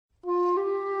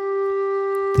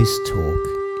This talk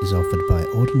is offered by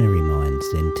Ordinary Mind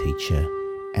Zen teacher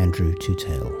Andrew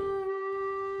Tutel.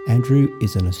 Andrew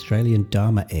is an Australian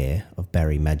Dharma heir of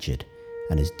Barry Magid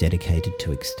and is dedicated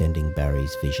to extending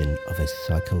Barry's vision of a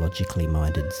psychologically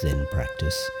minded Zen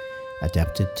practice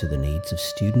adapted to the needs of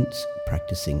students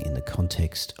practicing in the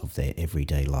context of their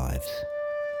everyday lives.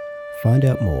 Find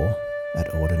out more at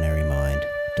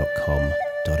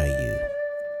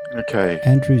ordinarymind.com.au. Okay.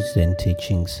 Andrew's Zen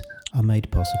teachings are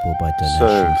made possible by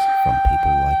donations from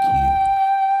people like you.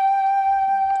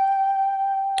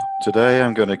 Today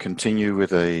I'm going to continue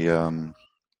with a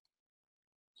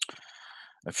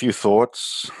few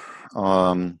thoughts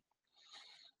that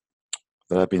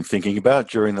I've been thinking about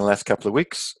during the last couple of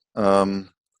weeks.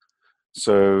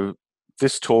 So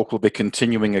this talk will be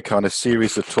continuing a kind of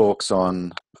series of talks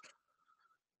on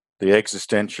the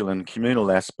existential and communal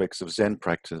aspects of Zen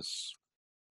practice.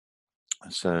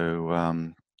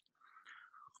 So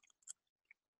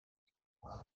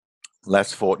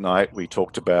last fortnight we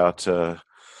talked about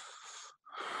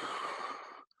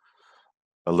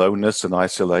aloneness and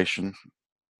isolation,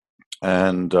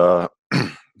 and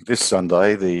this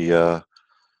Sunday, the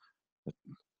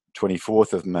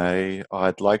 24th of May,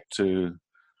 I'd like to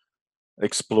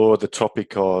explore the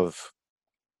topic of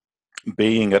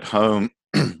being at home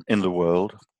in the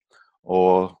world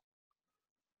or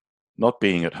not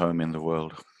being at home in the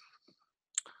world.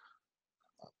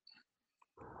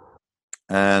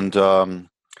 And I'm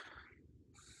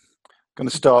going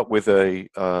to start with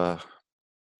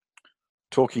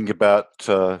talking about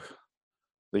the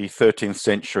 13th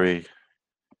century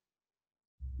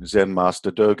Zen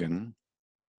master Dogen,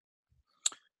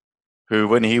 who,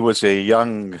 when he was a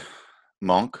young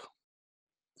monk,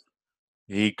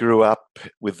 he grew up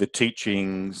with the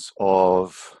teachings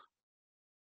of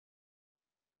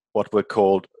what were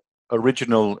called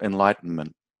original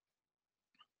enlightenment.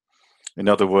 In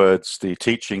other words, the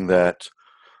teaching that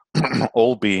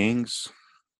all beings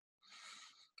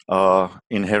are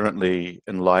inherently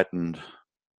enlightened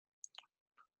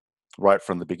right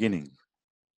from the beginning.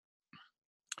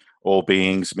 All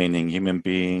beings meaning human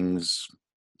beings,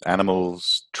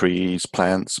 animals, trees,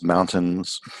 plants,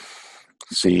 mountains,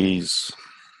 seas,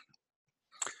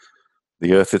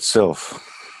 the earth itself.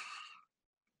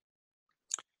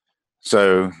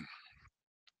 So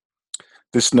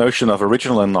this notion of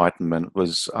original enlightenment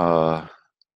was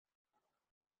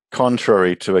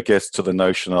contrary to, I guess, to the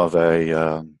notion of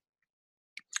a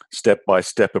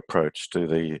step-by-step approach to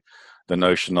the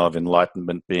notion of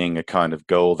enlightenment being a kind of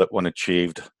goal that one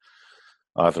achieved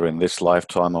either in this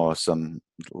lifetime or some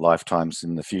lifetimes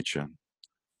in the future.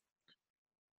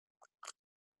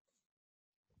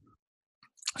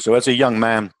 So as a young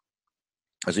man,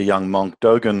 as a young monk,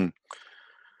 Dogen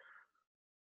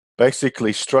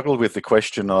basically struggled with the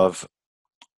question of,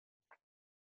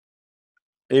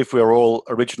 if we're all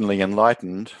originally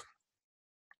enlightened,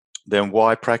 then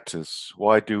why practice?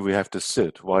 Why do we have to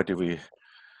sit? Why do we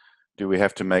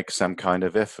have to make some kind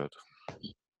of effort?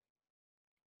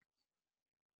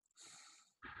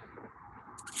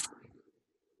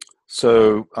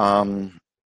 So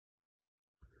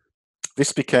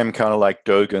this became kind of like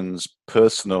Dogen's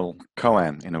personal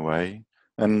koan in a way,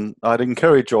 and I'd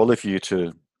encourage all of you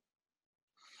to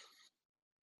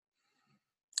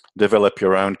develop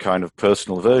your own kind of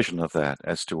personal version of that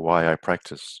as to why I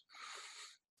practice.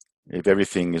 If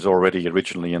everything is already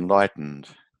originally enlightened,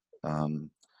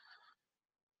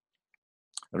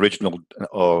 original,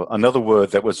 or another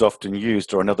word that was often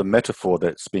used, or another metaphor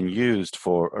that's been used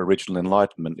for original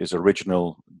enlightenment, is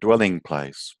original dwelling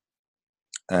place.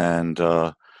 And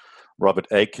Robert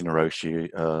Aitken Roshi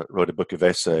wrote a book of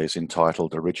essays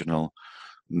entitled Original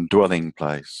Dwelling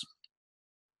Place.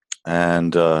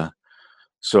 And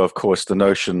so, of course, the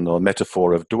notion or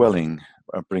metaphor of dwelling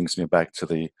brings me back to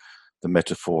the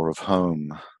metaphor of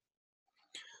home.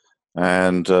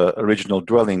 And original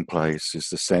dwelling place is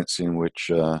the sense in which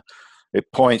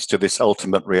it points to this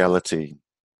ultimate reality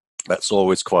that's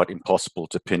always quite impossible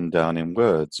to pin down in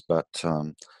words, but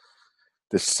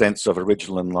this sense of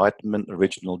original enlightenment,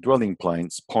 original dwelling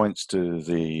place, points to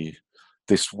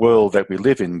this world that we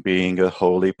live in being a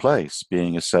holy place,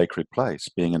 being a sacred place,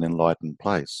 being an enlightened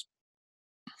place.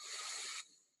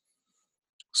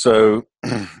 So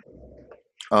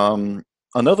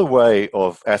another way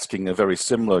of asking a very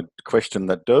similar question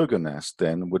that Dogen asked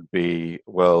then would be,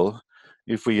 well,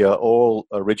 if we are all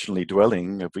originally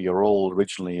dwelling, if we are all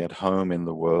originally at home in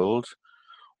the world,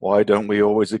 why don't we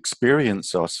always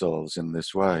experience ourselves in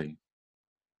this way?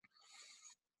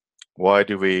 Why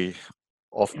do we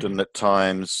often at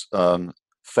times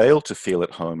fail to feel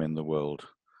at home in the world?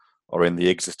 Or in the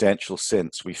existential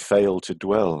sense, we fail to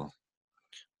dwell.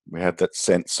 We had that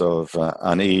sense of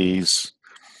unease,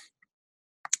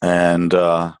 and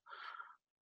I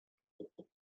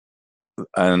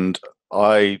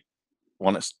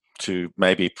want us to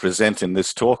maybe present in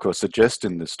this talk, or suggest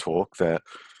in this talk, that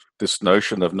this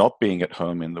notion of not being at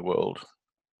home in the world,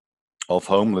 of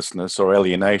homelessness or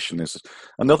alienation, is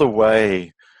another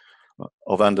way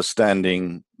of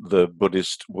understanding the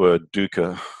Buddhist word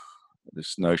dukkha,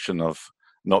 this notion of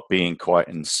not being quite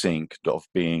in sync, of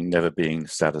never being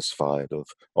satisfied,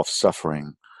 of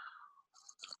suffering.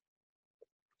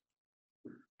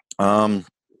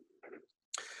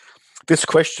 This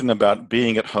question about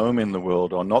being at home in the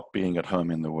world or not being at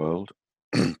home in the world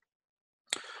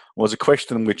was a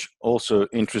question which also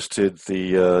interested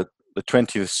the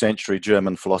 20th century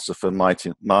German philosopher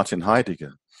Martin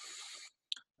Heidegger,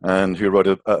 and who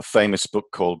wrote a famous book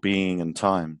called Being and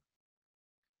Time.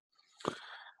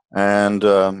 And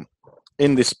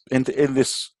in the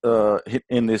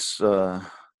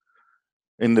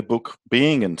book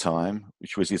Being and Time,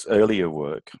 which was his earlier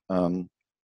work,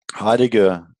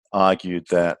 Heidegger argued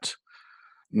that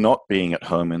not being at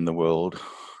home in the world,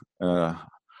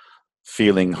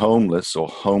 feeling homeless or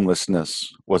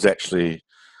homelessness, was actually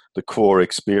the core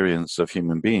experience of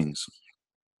human beings.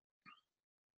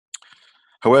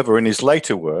 However, in his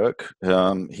later work,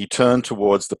 he turned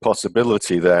towards the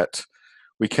possibility that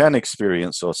we can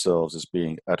experience ourselves as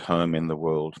being at home in the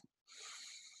world.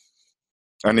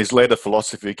 And his later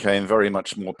philosophy became very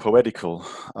much more poetical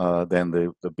than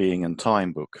the Being and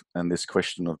Time book. And this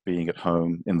question of being at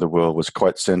home in the world was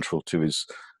quite central to his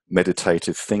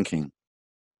meditative thinking.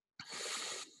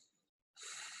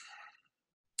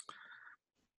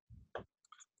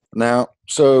 Now,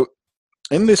 so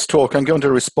in this talk, I'm going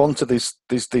to respond to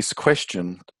this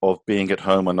question of being at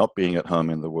home or not being at home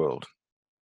in the world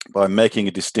by making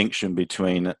a distinction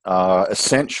between our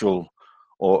essential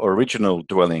or original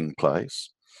dwelling place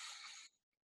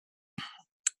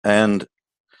and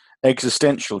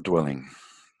existential dwelling.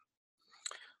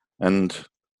 And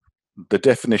the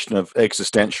definition of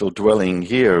existential dwelling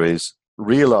here is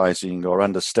realizing or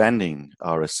understanding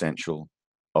our essential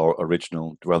or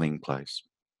original dwelling place.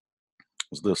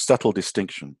 It's the subtle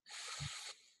distinction,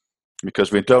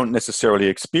 because we don't necessarily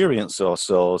experience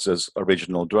ourselves as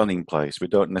original dwelling place. We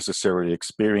don't necessarily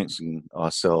experience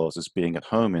ourselves as being at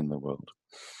home in the world.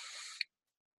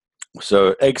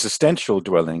 So existential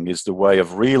dwelling is the way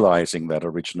of realizing that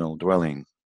original dwelling.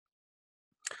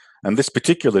 And this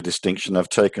particular distinction I've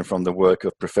taken from the work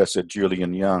of Professor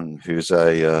Julian Young, who's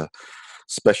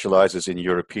specializes in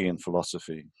European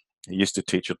philosophy. He used to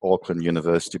teach at Auckland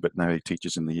University, but now he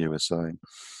teaches in the USA.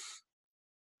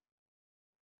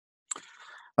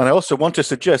 And I also want to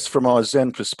suggest from our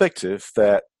Zen perspective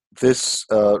that this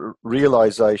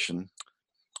realization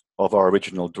of our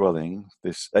original dwelling,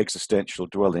 this existential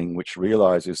dwelling which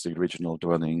realizes the original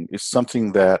dwelling, is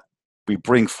something that we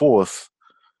bring forth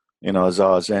in our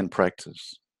Zazen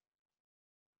practice.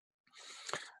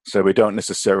 So we don't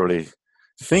necessarily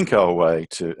think our way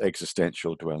to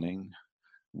existential dwelling.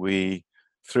 We,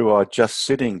 through our just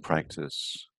sitting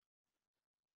practice,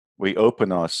 we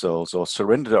open ourselves or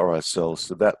surrender ourselves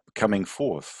to that coming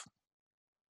forth.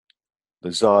 The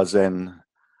Zazen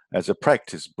as a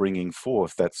practice bringing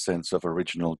forth that sense of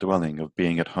original dwelling, of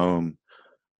being at home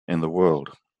in the world.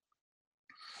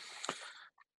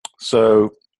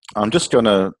 So I'm just going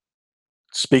to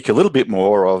speak a little bit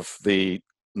more of the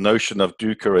notion of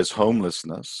dukkha as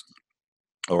homelessness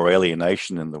or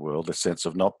alienation in the world, the sense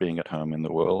of not being at home in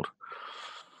the world.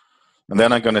 And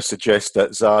then I'm going to suggest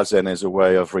that Zazen is a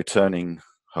way of returning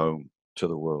home to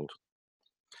the world,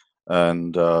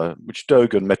 and which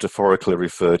Dogen metaphorically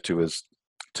referred to as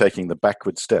taking the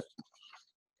backward step.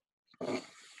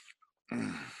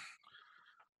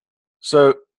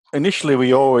 So initially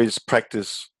we normally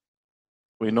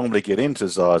get into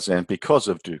Zazen because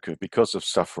of dukkha, because of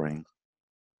suffering.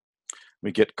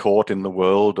 We get caught in the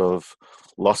world of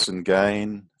loss and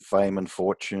gain, fame and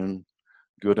fortune,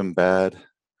 good and bad.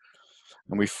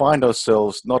 And we find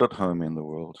ourselves not at home in the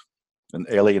world and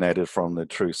alienated from the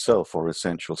true self or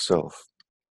essential self.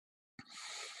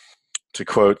 To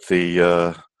quote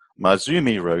the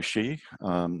Mazumi Roshi,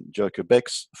 Joko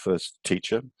Beck's first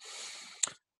teacher,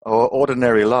 our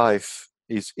ordinary life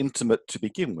is intimate to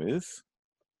begin with,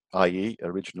 i.e.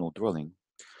 original dwelling.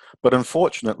 But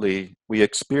unfortunately, we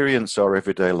experience our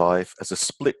everyday life as a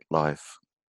split life,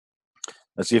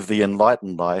 as if the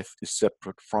enlightened life is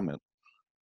separate from it.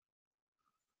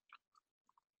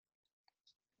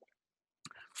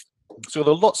 So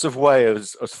there are lots of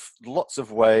ways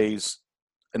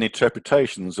and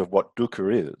interpretations of what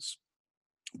dukkha is.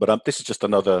 But this is just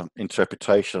another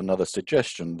interpretation, another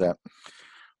suggestion, that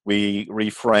we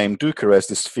reframe dukkha as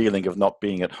this feeling of not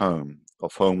being at home,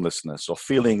 of homelessness, or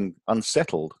feeling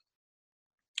unsettled,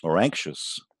 or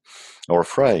anxious, or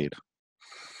afraid.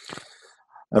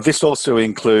 This also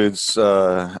includes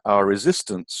our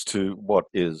resistance to what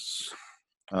is,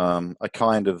 a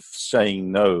kind of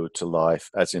saying no to life,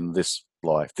 as in this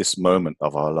life, this moment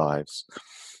of our lives.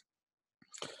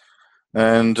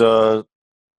 And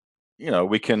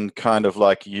we can kind of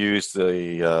like use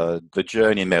the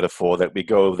journey metaphor that we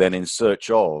go then in search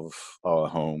of our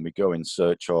home. We go in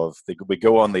search of, we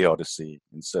go on the odyssey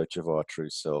in search of our true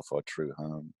self, our true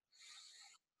home.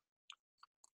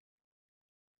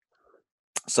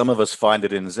 Some of us find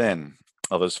it in Zen,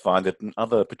 others find it in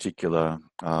other particular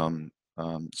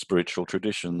spiritual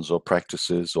traditions or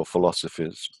practices or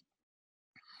philosophies.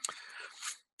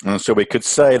 And so we could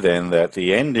say then that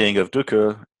the ending of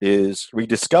dukkha is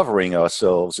rediscovering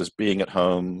ourselves as being at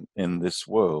home in this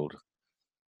world,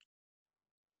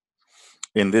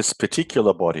 in this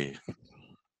particular body,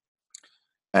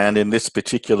 and in this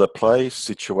particular place,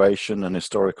 situation, and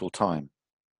historical time.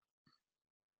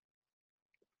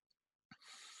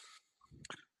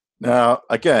 Now,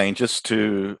 again, just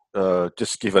to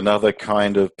just give another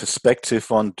kind of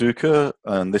perspective on dukkha,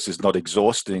 and this is not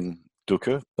exhausting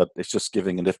dukkha, but it's just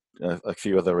giving a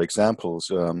few other examples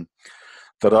that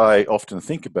I often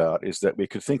think about, is that we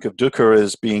could think of dukkha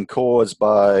as being caused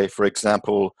by, for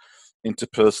example,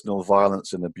 interpersonal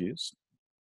violence and abuse.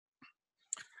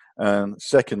 And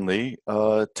secondly,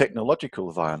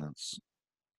 technological violence,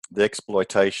 the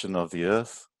exploitation of the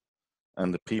earth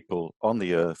and the people on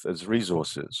the earth as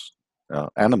resources,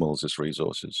 animals as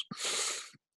resources.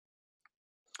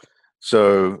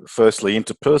 So firstly,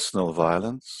 interpersonal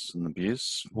violence and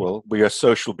abuse. Well, we are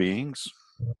social beings.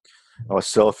 Our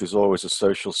self is always a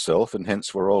social self, and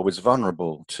hence we're always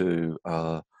vulnerable to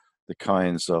the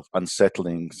kinds of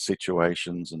unsettling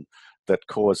situations and that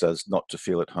cause us not to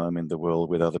feel at home in the world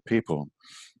with other people.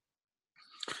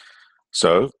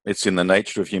 So it's in the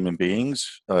nature of human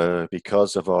beings,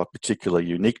 because of our particular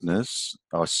uniqueness,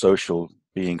 our social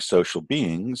beings,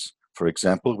 for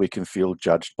example, we can feel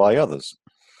judged by others.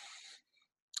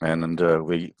 And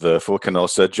we therefore can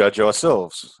also judge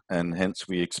ourselves, and hence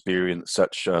we experience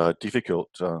such difficult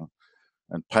and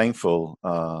painful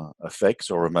effects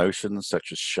or emotions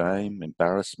such as shame,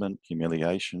 embarrassment,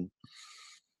 humiliation,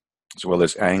 as well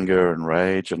as anger and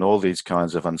rage and all these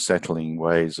kinds of unsettling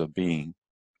ways of being.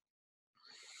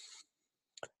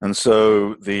 And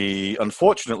so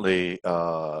unfortunately,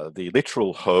 the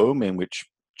literal home in which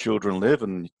children live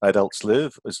and adults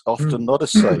live is often not a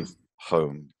safe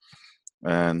home.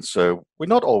 And so we're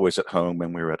not always at home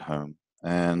when we're at home.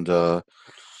 And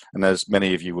as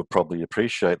many of you would probably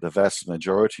appreciate, the vast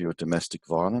majority of domestic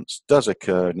violence does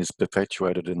occur and is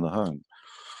perpetuated in the home.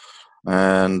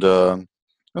 And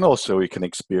also we can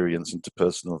experience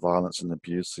interpersonal violence and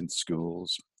abuse in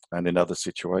schools and in other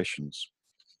situations.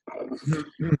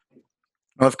 And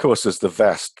of course, there's the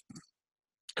vast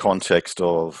context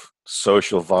of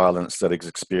social violence that is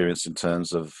experienced in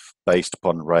terms of based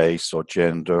upon race or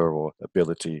gender or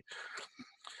ability.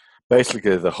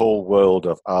 Basically, the whole world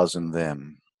of us and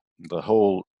them, the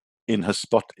whole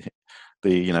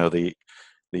the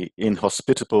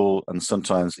inhospitable and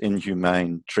sometimes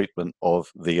inhumane treatment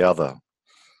of the other.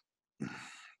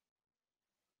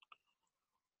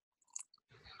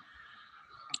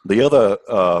 The other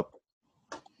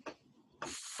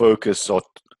focus or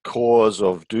cause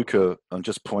of dukkha, I'm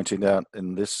just pointing out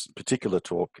in this particular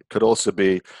talk, could also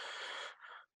be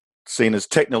seen as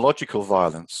technological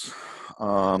violence.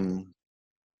 The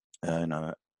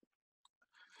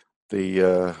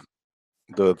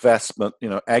vastment,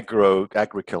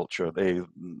 agriculture, the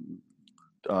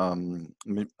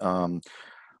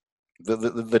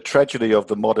tragedy of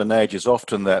the modern age is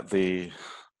often that the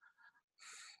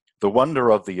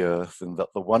wonder of the earth and that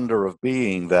the wonder of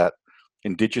being that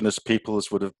indigenous peoples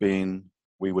would have been,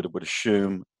 we would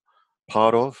assume,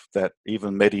 part of, that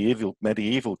even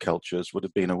medieval cultures would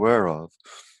have been aware of,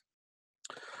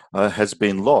 has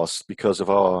been lost because of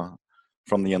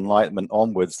from the Enlightenment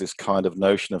onwards, this kind of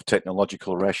notion of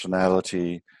technological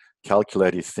rationality,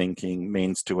 calculated thinking,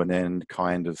 means to an end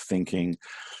kind of thinking,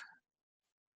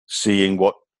 seeing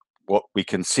what we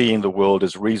can see in the world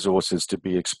as resources to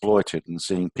be exploited, and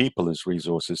seeing people as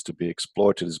resources to be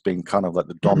exploited as being kind of like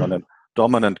the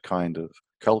dominant kind of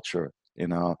culture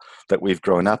that we've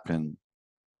grown up in,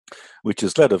 which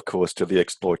has led, of course, to the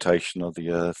exploitation of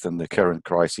the earth and the current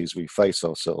crises we face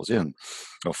ourselves in,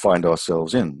 or find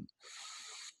ourselves in.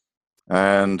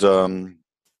 And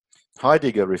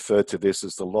Heidegger referred to this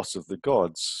as the loss of the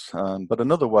gods, but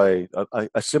another way,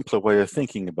 a simpler way of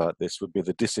thinking about this would be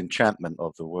the disenchantment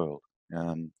of the world.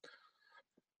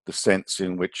 The sense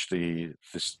in which the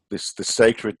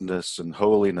sacredness and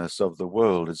holiness of the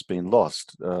world has been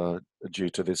lost due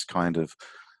to this kind of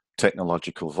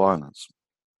technological violence.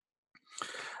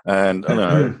 And I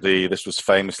know this was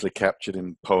famously captured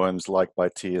in poems like by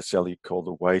T.S. Eliot called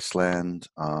The Wasteland.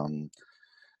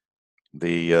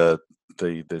 The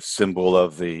symbol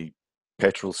of the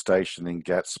petrol station in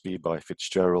Gatsby by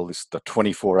Fitzgerald is the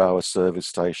 24-hour service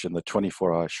station, the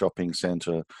 24-hour shopping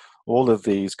center, all of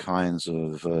these kinds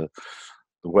of the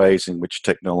ways in which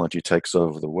technology takes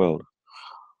over the world.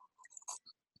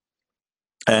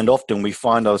 And often we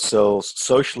find ourselves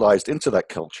socialized into that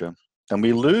culture, and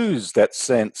we lose that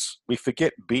sense, we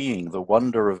forget being, the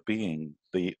wonder of being,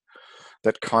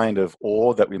 that kind of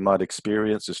awe that we might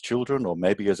experience as children or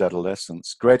maybe as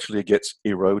adolescents gradually gets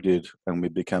eroded and we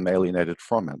become alienated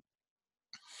from it.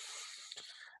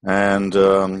 And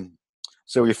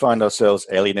so we find ourselves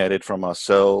alienated from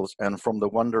ourselves and from the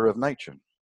wonder of nature.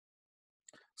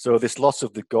 So this loss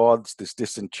of the gods, this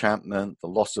disenchantment, the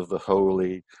loss of the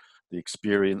holy, the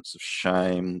experience of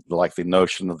shame, like the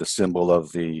notion of the symbol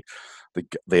of the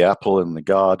apple in the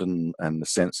garden, and the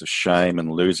sense of shame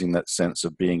and losing that sense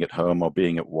of being at home or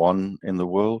being at one in the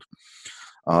world.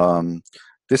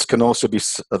 This can also be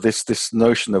this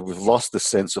notion of we've lost the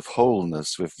sense of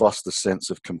wholeness, we've lost the sense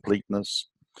of completeness,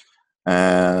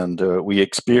 and we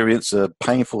experience a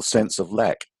painful sense of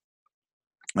lack.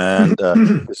 And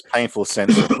this painful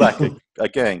sense of lack,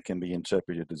 again, can be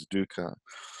interpreted as dukkha.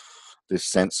 This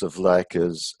sense of lack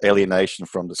as alienation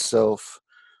from the self,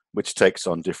 which takes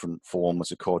on different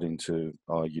forms according to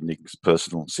our unique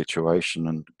personal situation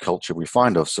and culture we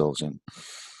find ourselves in.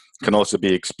 Can also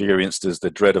be experienced as the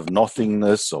dread of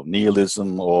nothingness or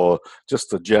nihilism or just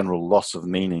the general loss of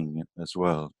meaning as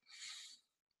well.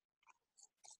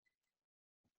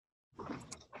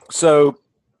 So,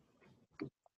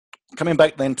 coming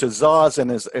back then to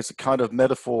Zazen as a kind of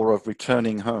metaphor of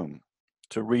returning home,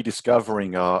 to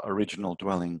rediscovering our original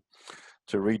dwelling,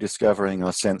 to rediscovering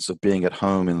our sense of being at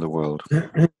home in the world.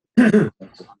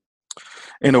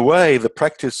 In a way, the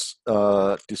practice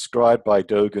described by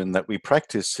Dogen that we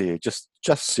practice here, just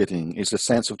sitting, is a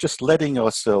sense of just letting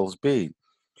ourselves be,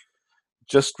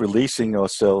 just releasing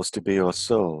ourselves to be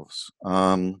ourselves.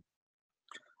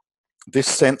 This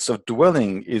sense of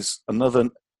dwelling is another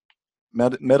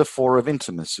metaphor of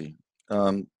intimacy,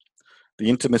 the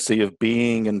intimacy of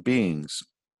being and beings.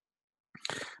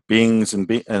 Being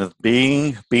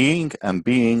and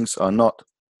beings are not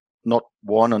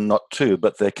one and not two,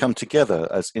 but they come together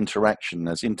as interaction,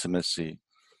 as intimacy.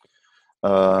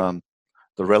 The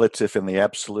relative and the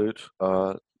absolute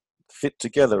fit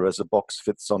together as a box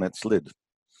fits on its lid.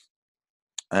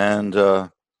 And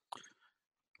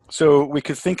so we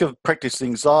could think of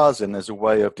practicing Zazen as a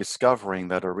way of discovering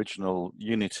that original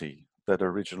unity, that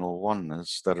original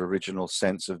oneness, that original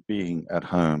sense of being at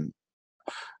home,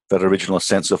 that original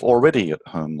sense of already at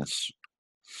homeness.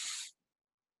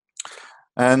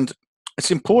 And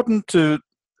it's important to,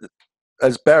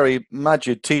 as Barry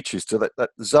Magid teaches, to that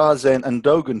Zazen, and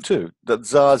Dogen too, that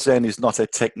Zazen is not a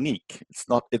technique. It's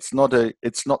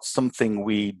not something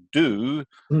we do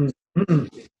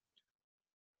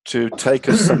to take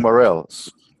us somewhere else.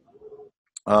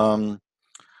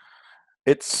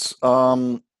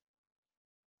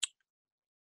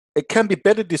 It can be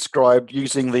better described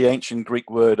using the ancient Greek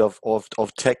word of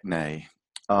techne.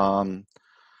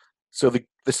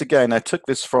 This again, I took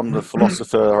this from the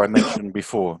philosopher I mentioned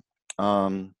before,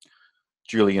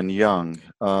 Julian Young.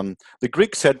 The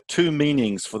Greeks had two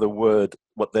meanings for the word,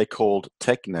 what they called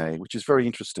techne, which is very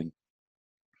interesting.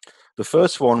 The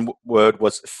first word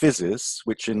was physis,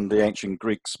 which in the ancient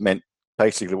Greeks meant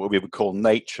basically what we would call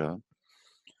nature.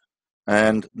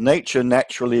 And nature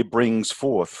naturally brings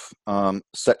forth,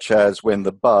 such as when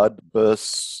the bud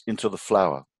bursts into the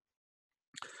flower.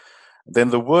 Then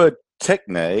the word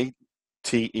techne,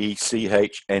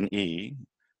 T-E-C-H-N-E,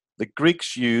 the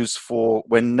Greeks use for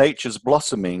when nature's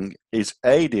blossoming is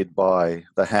aided by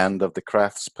the hand of the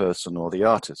craftsperson or the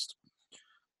artist.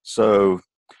 So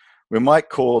we might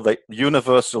call the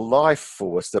universal life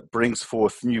force that brings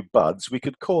forth new buds, we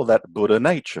could call that Buddha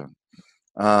nature.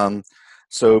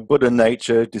 So Buddha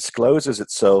nature discloses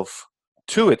itself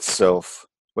to itself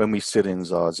when we sit in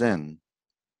Zazen.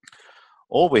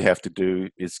 All we have to do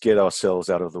is get ourselves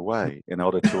out of the way in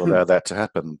order to allow that to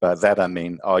happen. By that I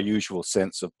mean our usual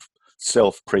sense of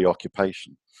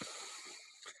self-preoccupation.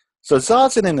 So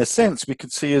Zazen, in a sense, we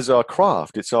could see as our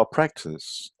craft. It's our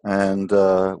practice. And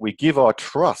we give our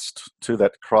trust to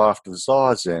that craft of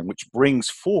Zazen, which brings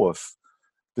forth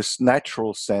this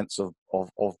natural sense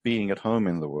of being at home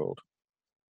in the world.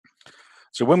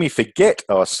 So when we forget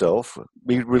ourselves,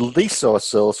 we release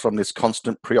ourselves from this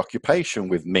constant preoccupation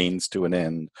with means to an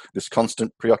end, this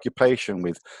constant preoccupation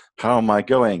with how am I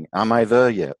going? Am I there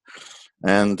yet?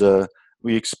 And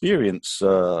we experience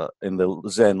in the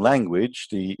Zen language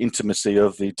the intimacy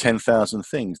of the 10,000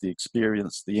 things, the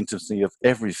intimacy of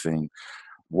everything.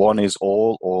 One is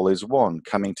all is one,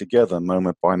 coming together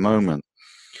moment by moment.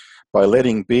 By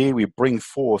letting be, we bring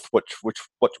forth what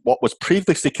was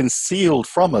previously concealed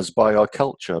from us by our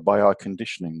culture, by our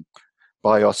conditioning,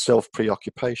 by our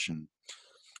self-preoccupation.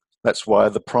 That's why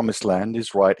the promised land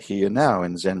is right here now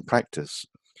in Zen practice.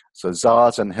 So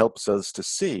Zazen helps us to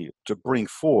see, to bring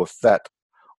forth that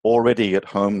already at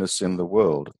homeness in the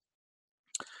world.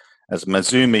 As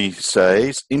Mazumi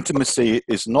says, intimacy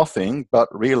is nothing but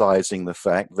realizing the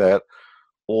fact that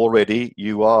already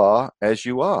you are as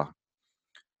you are.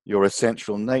 Your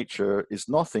essential nature is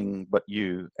nothing but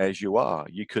you as you are.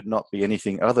 You could not be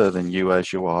anything other than you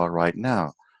as you are right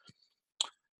now.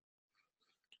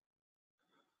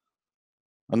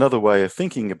 Another way of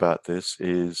thinking about this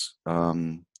is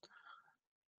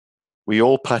we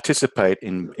all participate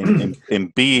in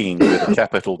being with a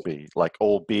capital B, like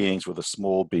all beings with a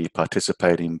small b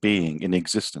participate in being, in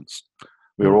existence.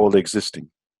 We're all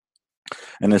existing.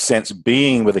 In a sense,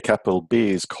 being with a capital B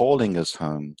is calling us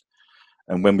home.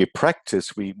 And when we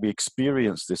practice, we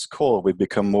experience this call, we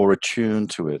become more attuned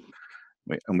to it.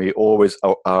 And we always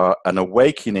are an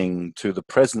awakening to the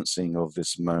presencing of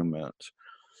this moment.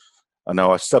 And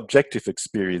our subjective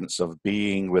experience of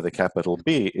being with a capital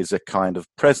B is a kind of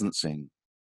presencing.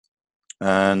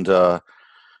 And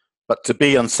but to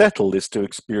be unsettled is to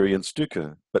experience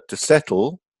dukkha. But to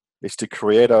settle is to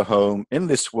create our home in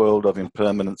this world of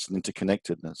impermanence and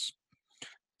interconnectedness.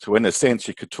 So in a sense,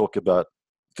 you could talk about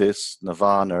this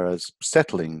nirvana as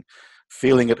settling,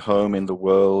 feeling at home in the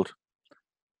world.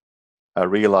 I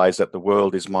realize that the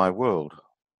world is my world.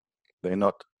 They're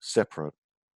not separate.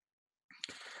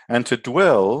 And to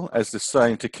dwell, as the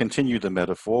saying, to continue the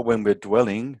metaphor, when we're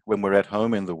dwelling, when we're at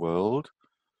home in the world,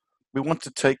 we want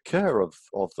to take care of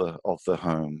the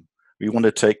home. We want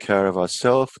to take care of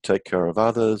ourselves, take care of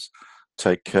others,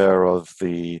 take care of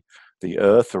the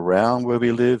earth around where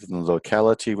we live, and the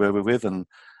locality where we live. And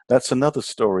that's another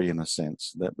story in a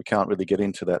sense that we can't really get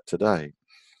into that today.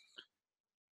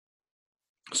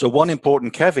 So one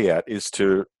important caveat is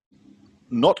to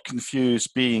not confuse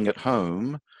being at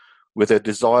home with a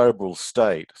desirable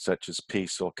state such as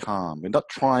peace or calm. We're not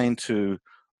trying to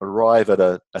arrive at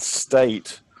a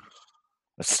state,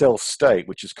 a self state,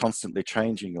 which is constantly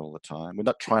changing all the time. We're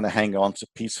not trying to hang on to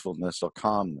peacefulness or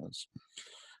calmness.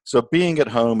 So being at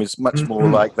home is much more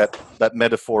like that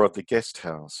metaphor of the guest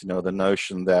house, the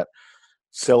notion that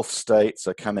self states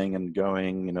are coming and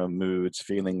going, moods,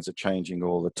 feelings are changing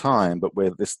all the time, but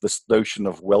where this notion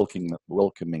of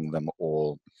welcoming them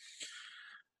all,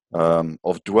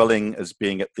 of dwelling as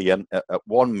being at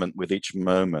one moment with each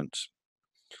moment.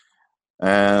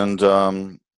 And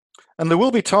there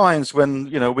will be times when,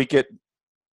 we get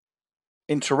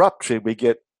interrupted, we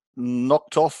get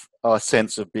knocked off our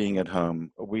sense of being at home.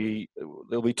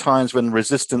 There'll be times when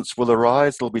resistance will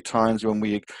arise. There'll be times when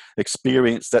we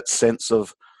experience that sense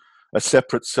of a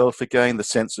separate self again, the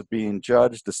sense of being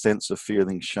judged, the sense of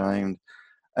feeling shamed.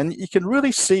 And you can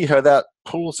really see how that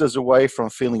pulls us away from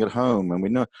feeling at home, and we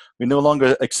no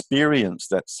longer experience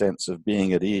that sense of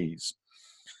being at ease.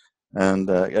 And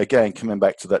again, coming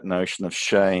back to that notion of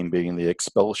shame being the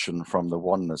expulsion from the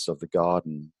oneness of the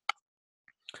garden.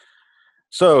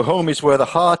 So home is where the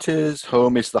heart is.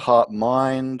 Home is the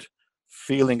heart-mind.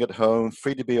 Feeling at home,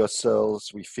 free to be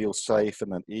ourselves. We feel safe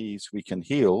and at ease. We can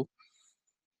heal.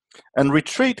 And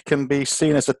retreat can be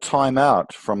seen as a time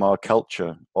out from our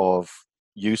culture of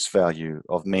use value,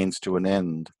 of means to an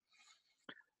end.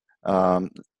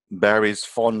 Barry's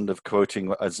fond of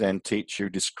quoting a Zen teacher who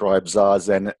describes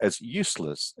Zazen as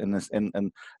useless,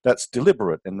 and that's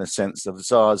deliberate in the sense of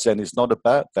Zazen is not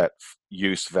about that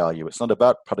use value. It's not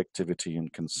about productivity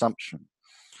and consumption.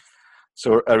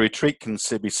 So a retreat can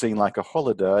be seen like a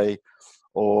holiday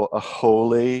or a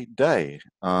holy day,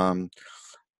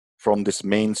 from this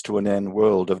means to an end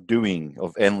world of doing,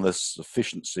 of endless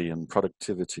efficiency and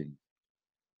productivity.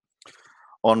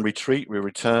 On retreat, we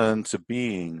return to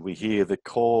being. We hear the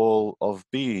call of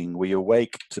being. We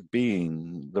awake to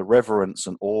being, the reverence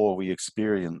and awe we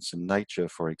experience in nature,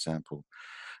 for example.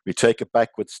 We take a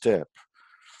backward step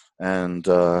and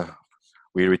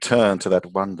we return to that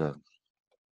wonder.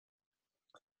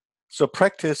 So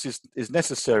practice is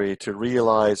necessary to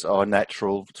realize our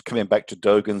natural, coming back to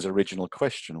Dogen's original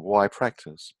question, why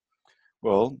practice?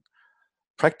 Well,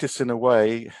 practice in a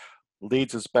way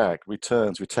leads us back,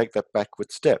 returns, we take that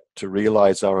backward step to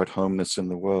realize our at-homeness in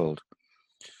the world.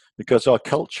 Because our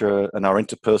culture and our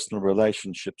interpersonal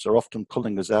relationships are often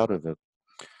pulling us out of it.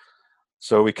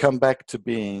 So we come back to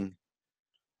being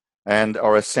and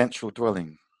our essential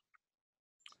dwelling.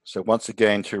 So once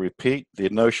again, to repeat, the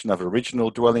notion of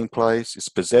original dwelling place is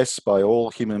possessed by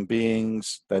all human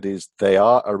beings. That is, they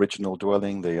are original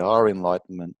dwelling, they are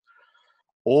enlightenment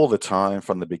all the time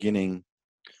from the beginning.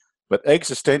 But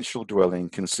existential dwelling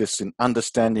consists in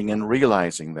understanding and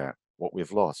realizing that, what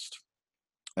we've lost,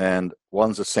 and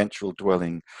one's essential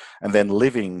dwelling, and then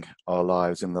living our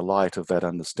lives in the light of that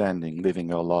understanding,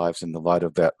 living our lives in the light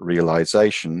of that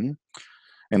realization.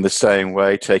 In the same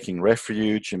way, taking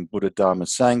refuge in Buddha Dharma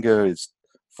Sangha is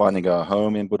finding our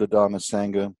home in Buddha Dharma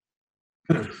Sangha.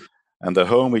 And the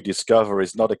home we discover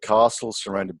is not a castle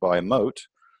surrounded by a moat.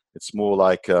 It's more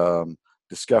like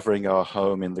discovering our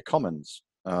home in the commons,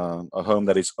 a home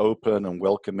that is open and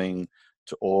welcoming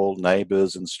to all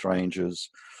neighbors and strangers,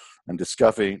 and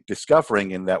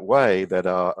discovering in that way that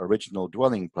our original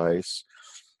dwelling place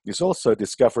is also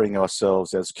discovering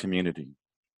ourselves as community.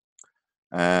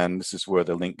 And this is where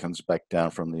the link comes back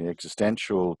down from the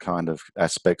existential kind of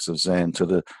aspects of Zen to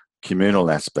the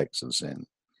communal aspects of Zen.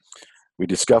 We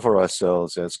discover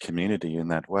ourselves as community in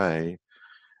that way.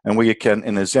 And we can,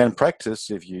 in a Zen practice,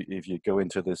 if you go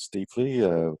into this deeply,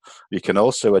 you can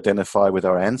also identify with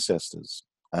our ancestors.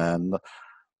 And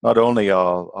not only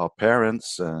our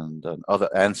parents and other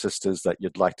ancestors that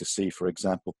you'd like to see, for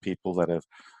example, people that have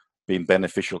been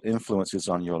beneficial influences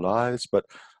on your lives, but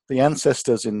the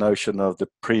ancestors in notion of the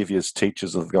previous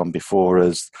teachers that have gone before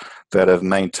us that have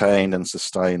maintained and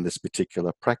sustained this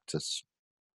particular practice.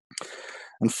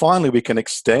 And finally, we can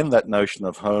extend that notion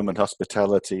of home and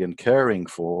hospitality and caring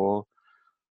for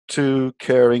to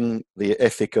caring, the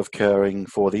ethic of caring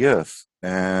for the earth,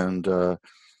 and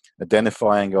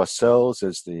identifying ourselves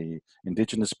as the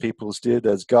indigenous peoples did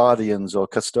as guardians or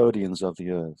custodians of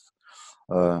the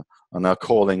earth, and our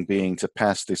calling being to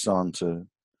pass this on to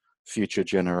future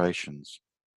generations.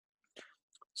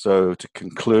 So to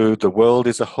conclude, the world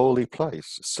is a holy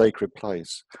place, a sacred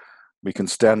place. We can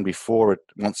stand before it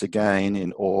once again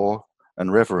in awe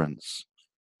and reverence.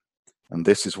 And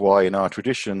this is why in our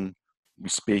tradition we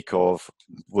speak of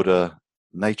Buddha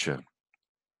nature.